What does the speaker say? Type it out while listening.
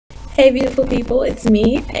Hey beautiful people, it's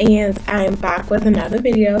me and I'm back with another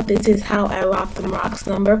video. This is how I rock them rocks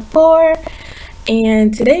number 4,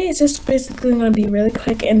 and today is just basically going to be really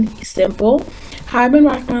quick and simple. How I've been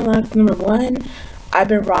rocking my locks number 1, I've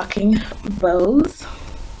been rocking bows.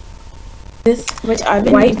 This, which I've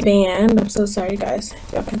been white band. I'm so sorry guys,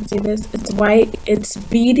 y'all can see this. It's white, it's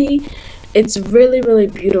beady, it's really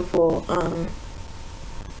beautiful. I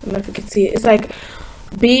don't know if you can see it. It's like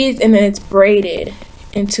beads and then it's braided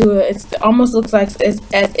into it almost looks like as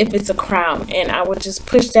if it's a crown, and I would just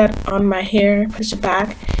push that on my hair, push it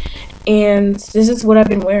back, and this is what I've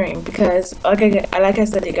been wearing because like I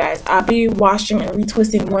said to you guys, I'll be washing and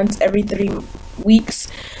retwisting once every 3 weeks.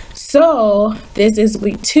 So this is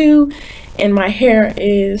week 2 and my hair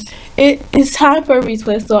is time for a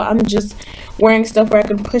retwist, so I'm just wearing stuff where I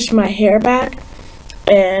can push my hair back,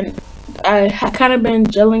 and I kind of been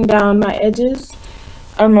gelling down my edges.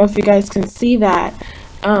 I don't know if you guys can see that.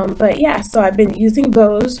 But yeah, so I've been using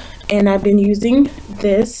bows and I've been using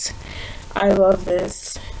this. I love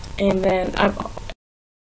this. And then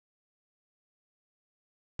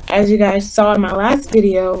as you guys saw in my last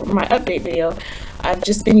video, my update video, I've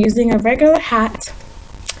just been using a regular hat.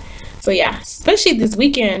 So yeah, especially this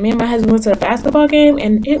weekend, me and my husband went to a basketball game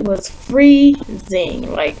and it was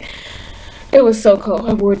freezing. Like, it was so cold.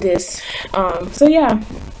 I wore this. So yeah,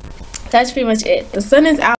 that's pretty much it. The sun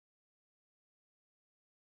is out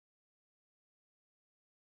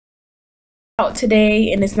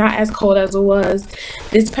today and it's not as cold as it was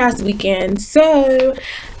this past weekend, so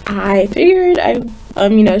I figured I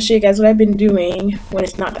show you guys what I've been doing when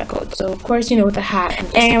it's not that cold. So of course, with the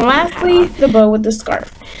hat, and lastly the bow with the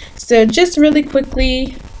scarf. So just really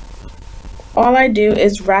quickly, all I do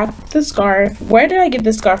is wrap the scarf. Where did I get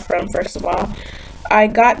this scarf from? First of all, I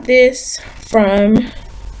got this from,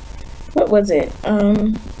 what was it,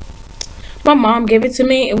 my mom gave it to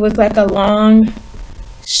me. It was like a long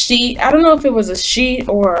sheet. I don't know if it was a sheet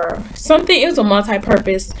or something. It was a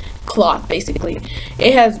multi-purpose cloth basically.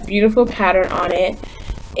 It has beautiful pattern on it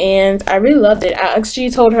and I really loved it. I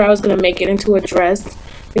actually told her I was gonna make it into a dress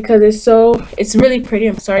because it's really pretty.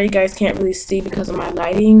 I'm sorry you guys can't really see because of my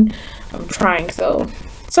lighting. I'm trying, so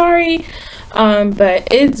sorry. But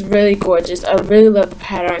it's really gorgeous. I really love the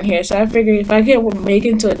pattern here, so I figured if I can make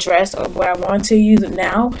it into a dress or what I want to use it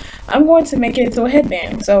now, I'm going to make it into a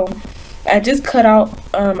headband. So I just cut out,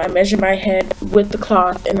 I measured my head with the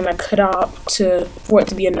cloth and then I cut out for it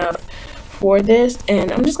to be enough for this,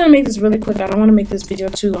 and I'm just going to make this really quick. I don't want to make this video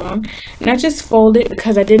too long, and I just fold it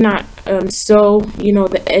because I did not sew,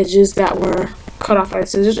 the edges that were cut off by the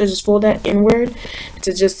scissors. I just fold that inward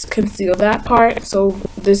to just conceal that part, so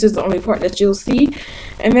this is the only part that you'll see,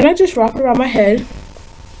 and then I just wrap it around my head.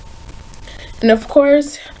 And of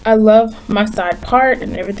course, I love my side part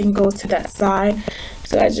and everything goes to that side.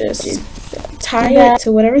 So I just tie it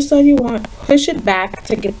to whatever side you want, push it back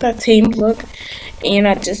to get that tamed look, and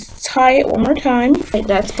I just tie it one more time.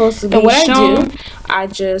 That's supposed to be shown. I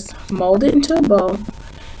just mold it into a bow,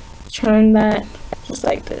 turn that just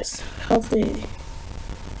like this. Hopefully,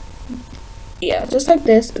 yeah, just like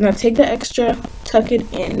this. And I take the extra, tuck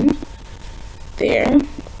it in there.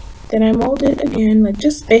 Then I mold it again, like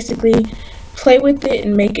just basically play with it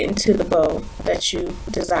and make it into the bow that you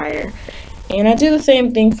desire. And I do the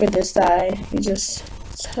same thing for this side. You're just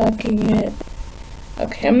tucking it.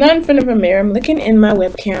 Okay, I'm not in front of a mirror. I'm looking in my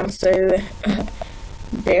webcam, so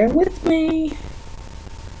bear with me.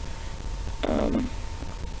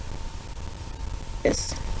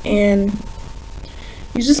 Yes, and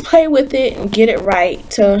you just play with it and get it right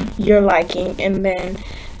to your liking. And then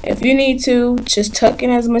if you need to, just tuck in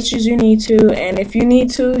as much as you need to. And if you need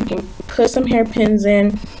to, you can put some hairpins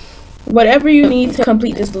in. Whatever you need to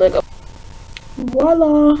complete this look.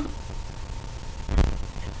 Voila,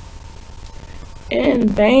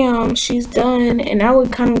 and bam, she's done. And I would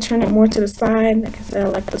kind of turn it more to the side. Like I said, I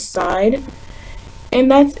like the side, and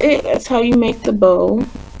that's it. That's how you make the bow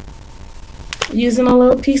using a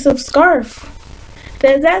little piece of scarf.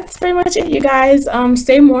 That's pretty much it, you guys.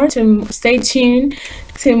 Stay tuned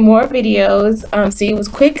to more videos. See, it was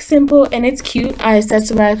quick, simple, and it's cute. I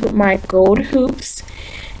accessorized with my gold hoops,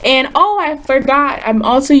 and oh, I forgot, I'm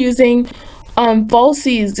also using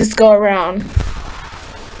falsies this go around.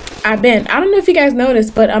 I don't know if you guys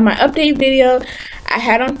noticed, but on my update video I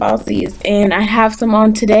had on falsies, and I have some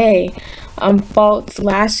on today. False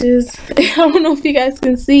lashes. I don't know if you guys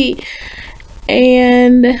can see,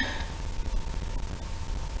 and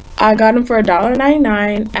I got them for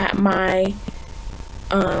 $1.99 at my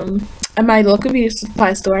local beauty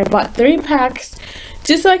supply store. I bought 3 packs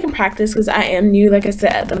just so I can practice, because I am new, like I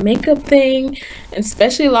said, at the makeup thing, and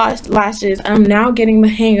especially lashes. I'm now getting the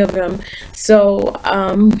hang of them. So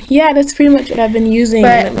yeah, that's pretty much what I've been using.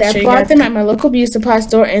 But I bought them at my local beauty supply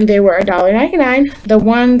store, and they were $1.99. The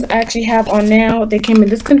ones I actually have on now, they came in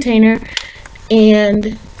this container,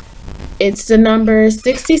 and it's the number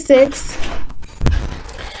 66,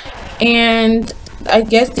 and I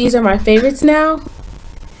guess these are my favorites now.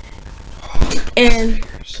 And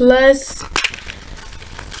plus,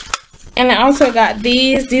 and I also got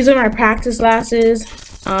these are my practice lashes.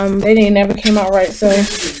 They never came out right, so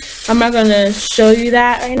I'm not gonna show you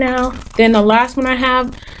that right now. Then the last one I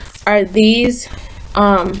have are these.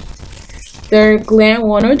 They're Glam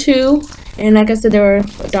 102, and like I said, they were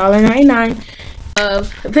 $1.99.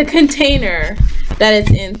 Of the container that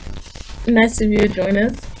it's in. Nice of you to join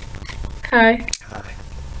us. Hi. Hi.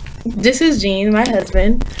 This is Jean, my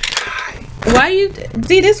husband. Why you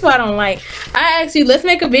see, this is what I don't like. I asked you, let's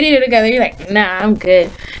make a video together. You're like, nah, I'm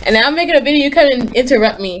good. And now I'm making a video, you come and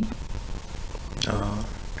interrupt me.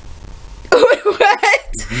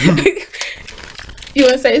 What? You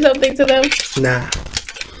want to say something to them? Nah.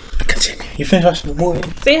 Continue. You finished watching the movie?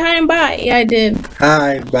 Say hi and bye. Yeah, I did.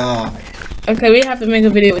 Hi, bye. Okay, we have to make a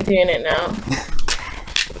video with you in it now.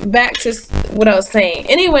 Back to what I was saying.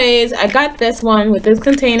 Anyways, I got this one with this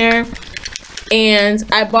container. And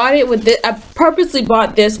I bought it with this. I purposely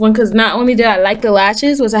bought this one because not only did I like the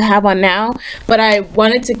lashes, which I have on now, but I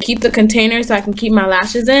wanted to keep the container so I can keep my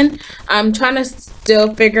lashes in. I'm trying to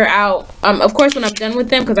still figure out, of course, when I'm done with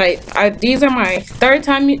them, because these are my third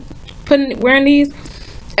time wearing these.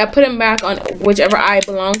 I put them back on whichever eye it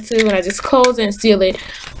belong to, and I just close and seal it.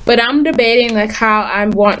 But I'm debating like how I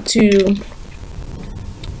want to.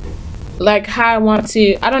 I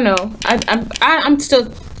don't know. I'm still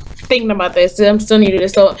thinking about this. I'm still new to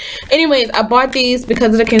this. So anyways, I bought these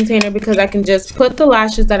because of the container, because I can just put the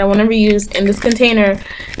lashes that I want to reuse in this container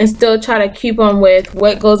and still try to keep them with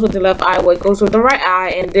what goes with the left eye, what goes with the right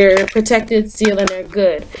eye, and they're protected, sealed, and they're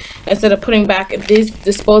good, instead of putting back these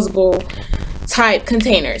disposable type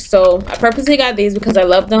containers. So I purposely got these because I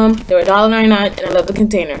love them. They were $1.99 and I love the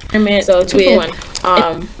container. So 2 for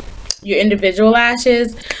 1. Your individual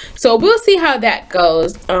lashes. So we'll see how that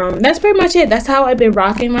goes. That's pretty much it. That's how I've been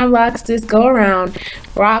rocking my locks this go around.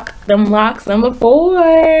 Rock them locks number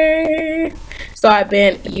 4. So I've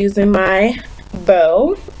been using my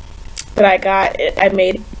bow that I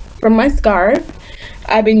made from my scarf.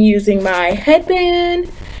 I've been using my headband,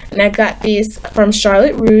 and I got these from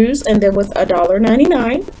Charlotte Russe, and it was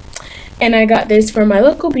 $1.99. And I got this from my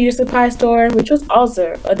local beauty supply store, which was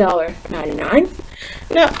also $1.99.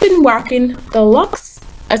 Now I've been rocking the locks.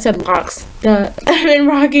 I said locks. I've been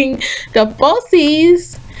rocking the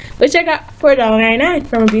falsies, which I got for $1.99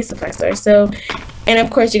 from a beauty supply store. So, and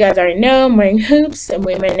of course, you guys already know I'm wearing hoops and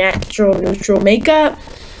wearing my natural neutral makeup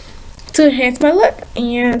to enhance my look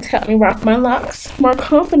and help me rock my locks more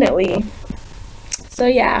confidently. So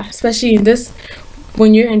yeah, especially in this,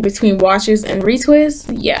 when you're in between washes and retwists,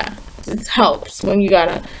 yeah, it helps when you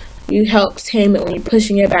help tame it when you're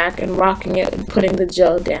pushing it back and rocking it and putting the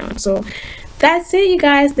gel down. So that's it, you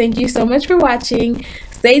guys. Thank you so much for watching.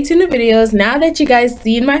 Stay tuned to videos. Now that you guys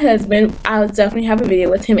seen my husband, I'll definitely have a video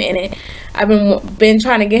with him in it. I've been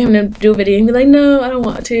trying to get him to do a video and be like, no, I don't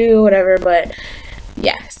want to, or whatever. But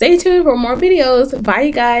yeah, stay tuned for more videos. Bye,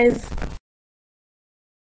 you guys.